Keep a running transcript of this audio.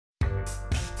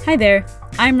Hi there,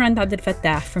 I'm Randa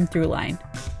Abdel-Fattah from Throughline.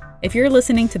 If you're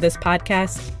listening to this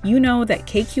podcast, you know that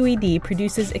KQED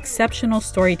produces exceptional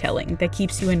storytelling that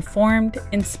keeps you informed,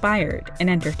 inspired,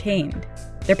 and entertained.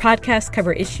 Their podcasts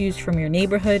cover issues from your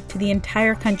neighborhood to the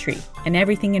entire country and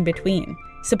everything in between.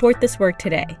 Support this work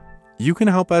today. You can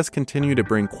help us continue to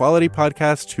bring quality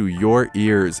podcasts to your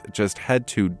ears. Just head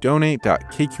to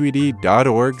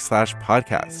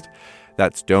donate.kqed.org/podcast.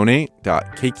 That's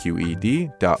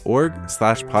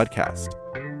donate.kqed.org/podcast.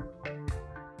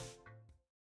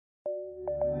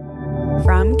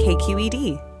 From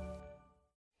KQED.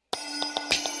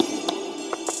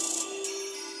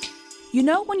 You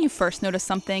know when you first notice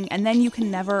something and then you can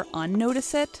never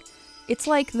unnotice it? It's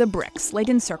like the bricks laid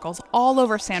in circles all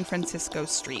over San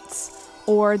Francisco's streets,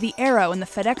 or the arrow in the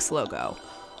FedEx logo,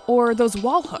 or those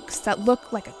wall hooks that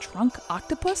look like a drunk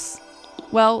octopus.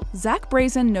 Well, Zach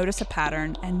Brazen noticed a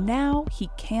pattern, and now he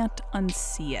can't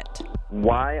unsee it.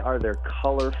 Why are there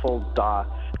colorful dots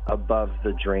above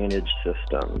the drainage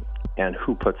system, and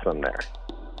who puts them there?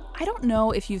 I don't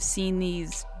know if you've seen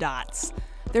these dots.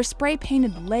 They're spray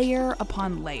painted layer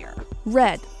upon layer.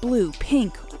 Red, blue,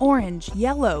 pink, orange,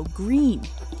 yellow, green.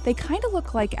 They kind of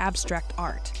look like abstract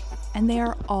art, and they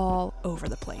are all over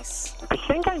the place. I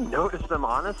think I noticed them,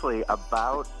 honestly,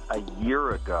 about a year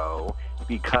ago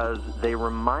because they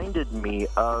reminded me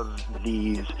of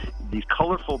these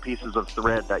colorful pieces of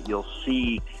thread that you'll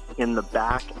see in the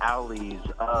back alleys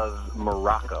of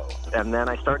Morocco. And then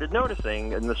I started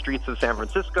noticing in the streets of San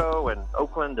Francisco and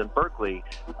Oakland and Berkeley,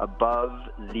 above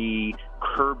the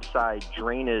curbside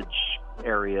drainage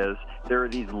areas, there are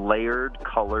these layered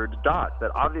colored dots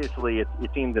that obviously it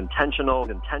seems intentional.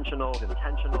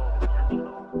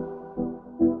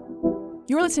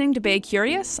 You're listening to Bay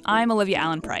Curious. I'm Olivia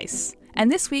Allen Price. And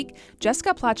this week,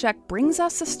 Jessica Placzek brings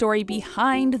us the story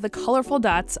behind the colorful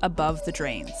dots above the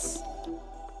drains.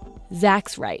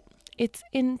 Zach's right. It's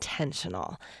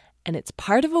intentional. And it's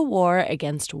part of a war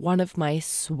against one of my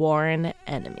sworn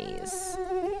enemies.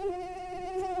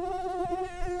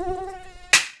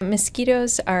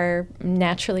 Mosquitoes are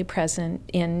naturally present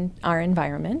in our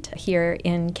environment here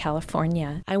in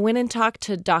California. I went and talked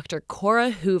to Dr. Cora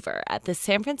Hoover at the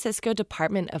San Francisco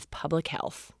Department of Public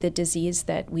Health. The disease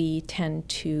that we tend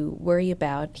to worry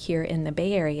about here in the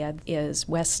Bay Area is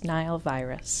West Nile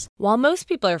virus. While most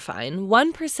people are fine,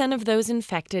 1% of those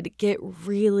infected get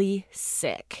really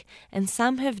sick, and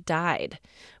some have died.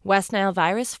 West Nile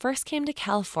virus first came to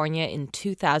California in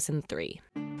 2003.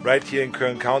 Right here in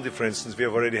Kern County, for instance, we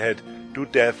have already had 2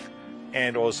 deaths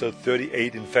and also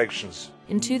 38 infections.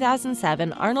 In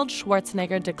 2007, Arnold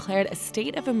Schwarzenegger declared a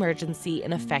state of emergency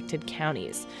in affected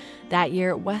counties. That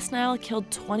year, West Nile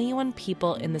killed 21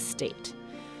 people in the state.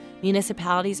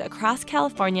 Municipalities across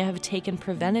California have taken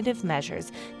preventative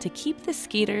measures to keep the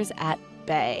skeeters at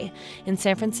bay. In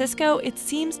San Francisco, it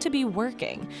seems to be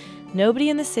working. Nobody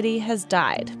in the city has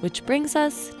died, which brings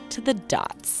us to the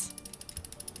dots.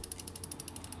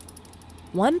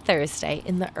 One Thursday,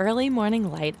 in the early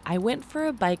morning light, I went for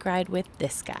a bike ride with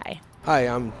this guy. Hi,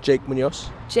 I'm Jake Munoz.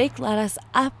 Jake led us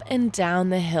up and down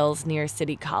the hills near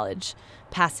City College,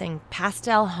 passing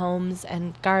pastel homes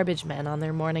and garbage men on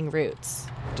their morning routes.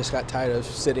 Just got tired of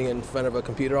sitting in front of a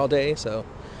computer all day, so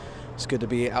it's good to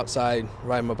be outside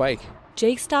riding my bike.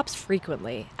 Jake stops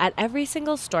frequently. At every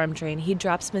single storm drain, he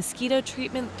drops mosquito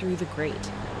treatment through the grate.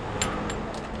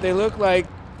 They look like,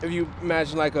 if you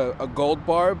imagine like a gold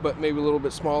bar, but maybe a little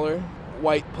bit smaller,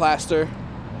 white plaster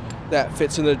that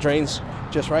fits in the drains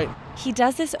just right. He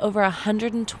does this over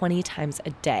 120 times a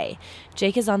day.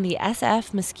 Jake is on the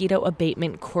SF Mosquito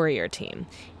Abatement Courier team.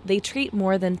 They treat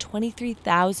more than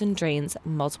 23,000 drains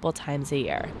multiple times a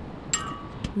year.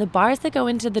 The bars that go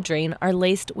into the drain are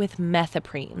laced with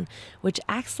methoprene, which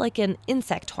acts like an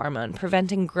insect hormone,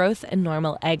 preventing growth and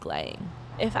normal egg laying.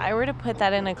 If I were to put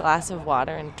that in a glass of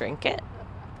water and drink it,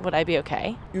 would I be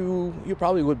okay? You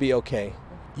probably would be okay.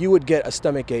 You would get a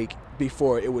stomach ache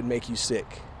before it would make you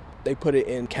sick. They put it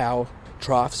in cow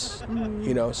troughs,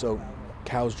 so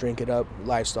cows drink it up,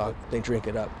 livestock, they drink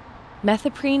it up.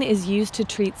 Methoprene is used to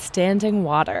treat standing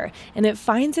water, and it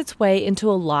finds its way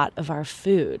into a lot of our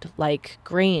food, like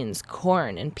grains,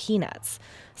 corn, and peanuts.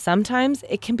 Sometimes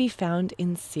it can be found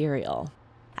in cereal.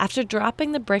 After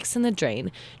dropping the bricks in the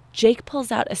drain, Jake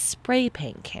pulls out a spray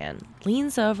paint can,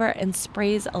 leans over, and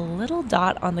sprays a little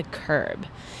dot on the curb.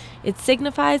 It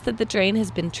signifies that the drain has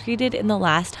been treated in the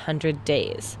last 100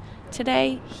 days.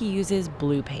 Today, he uses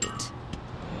blue paint.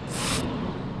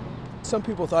 Some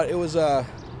people thought it was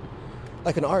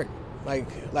like an art,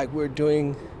 like we're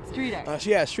doing Street art.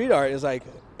 Street art is like,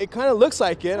 it kind of looks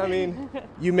like it. I mean,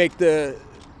 you make the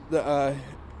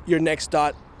your next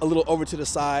dot a little over to the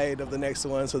side of the next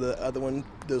one, so the other one,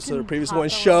 the previous pop one a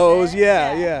little shows. bit.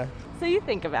 Yeah. So you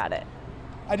think about it.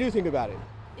 I do think about it.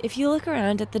 If you look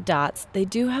around at the dots, they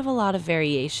do have a lot of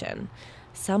variation.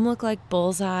 Some look like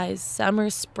bullseyes, some are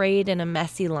sprayed in a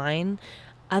messy line.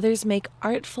 Others make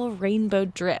artful rainbow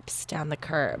drips down the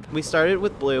curb. We started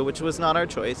with blue, which was not our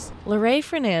choice. Lorraine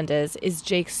Fernandez is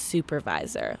Jake's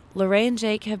supervisor. Lorraine and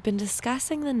Jake have been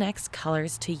discussing the next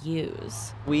colors to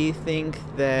use. We think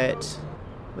that,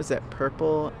 was that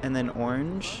purple and then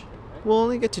orange? We'll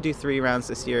only get to do 3 rounds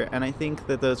this year, and I think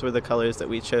that those were the colors that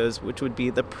we chose, which would be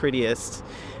the prettiest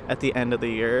at the end of the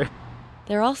year.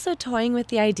 They're also toying with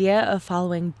the idea of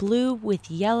following blue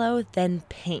with yellow, then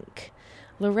pink.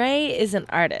 Lorraine is an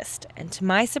artist, and to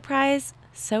my surprise,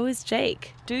 so is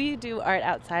Jake. Do you do art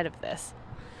outside of this?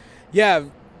 Yeah,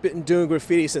 I've been doing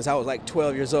graffiti since I was like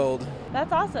 12 years old.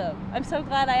 That's awesome. I'm so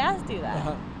glad I asked you that.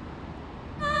 Uh-huh.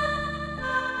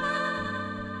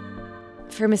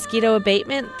 For mosquito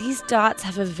abatement, these dots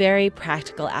have a very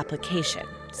practical application,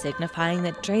 signifying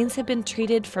that drains have been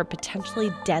treated for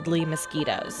potentially deadly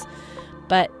mosquitoes.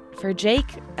 But for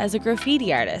Jake, as a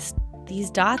graffiti artist,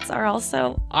 these dots are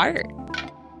also art.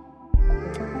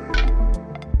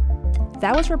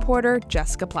 That was reporter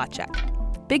Jessica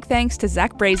Placzek. Big thanks to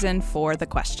Zach Brazen for the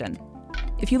question.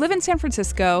 If you live in San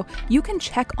Francisco, you can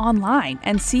check online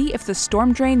and see if the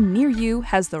storm drain near you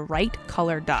has the right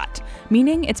color dot,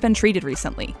 meaning it's been treated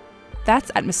recently. That's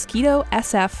at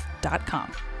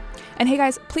mosquitosf.com. And hey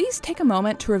guys, please take a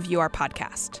moment to review our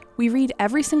podcast. We read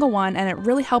every single one, and it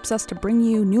really helps us to bring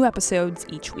you new episodes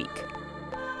each week.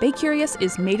 Bay Curious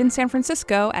is made in San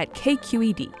Francisco at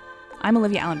KQED. I'm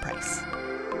Olivia Allen Price.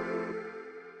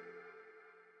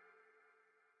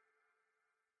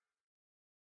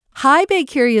 Hi, Bay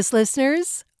Curious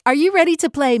listeners. Are you ready to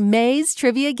play May's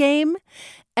Trivia Game?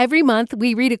 Every month,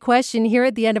 we read a question here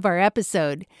at the end of our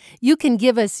episode. You can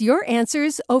give us your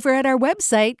answers over at our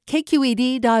website,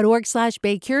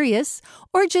 kqed.org/baycurious,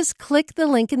 or just click the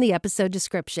link in the episode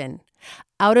description.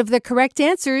 Out of the correct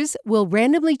answers, we'll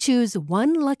randomly choose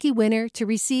one lucky winner to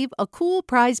receive a cool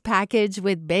prize package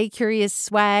with Bay Curious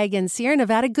swag and Sierra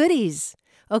Nevada goodies.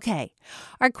 Okay,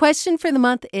 our question for the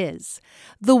month is,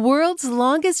 the world's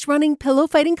longest-running pillow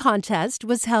fighting contest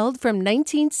was held from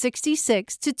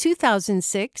 1966 to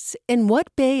 2006 in what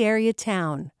Bay Area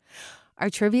town? Our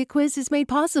trivia quiz is made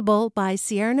possible by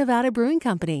Sierra Nevada Brewing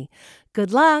Company.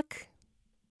 Good luck!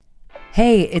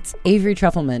 Hey, it's Avery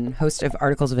Trufelman, host of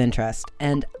Articles of Interest,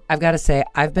 and I've got to say,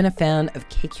 I've been a fan of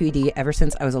KQED ever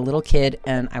since I was a little kid,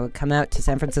 and I would come out to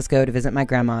San Francisco to visit my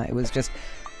grandma. It was just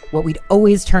what we'd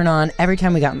always turn on every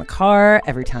time we got in the car,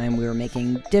 every time we were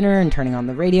making dinner and turning on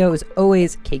the radio. It was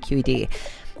always KQED.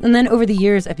 And then over the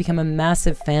years, I've become a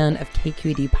massive fan of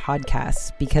KQED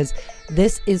podcasts because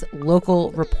this is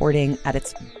local reporting at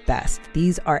its best.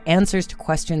 These are answers to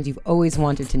questions you've always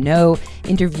wanted to know,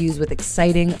 interviews with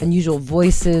exciting, unusual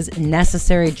voices,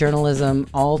 necessary journalism,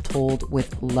 all told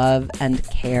with love and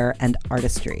care and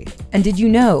artistry. And did you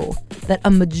know that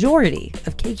a majority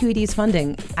of KQED's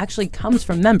funding actually comes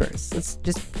from members? It's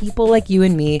just people like you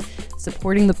and me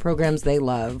supporting the programs they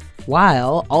love,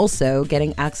 while also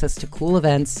getting access to cool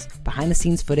events,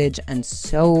 behind-the-scenes footage, and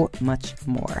so much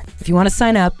more. If you want to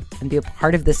sign up and be a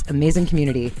part of this amazing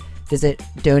community, visit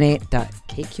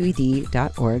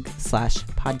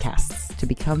donate.kqed.org/podcasts to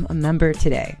become a member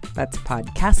today. That's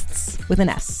podcasts with an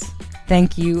S.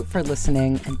 Thank you for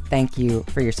listening, and thank you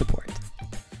for your support.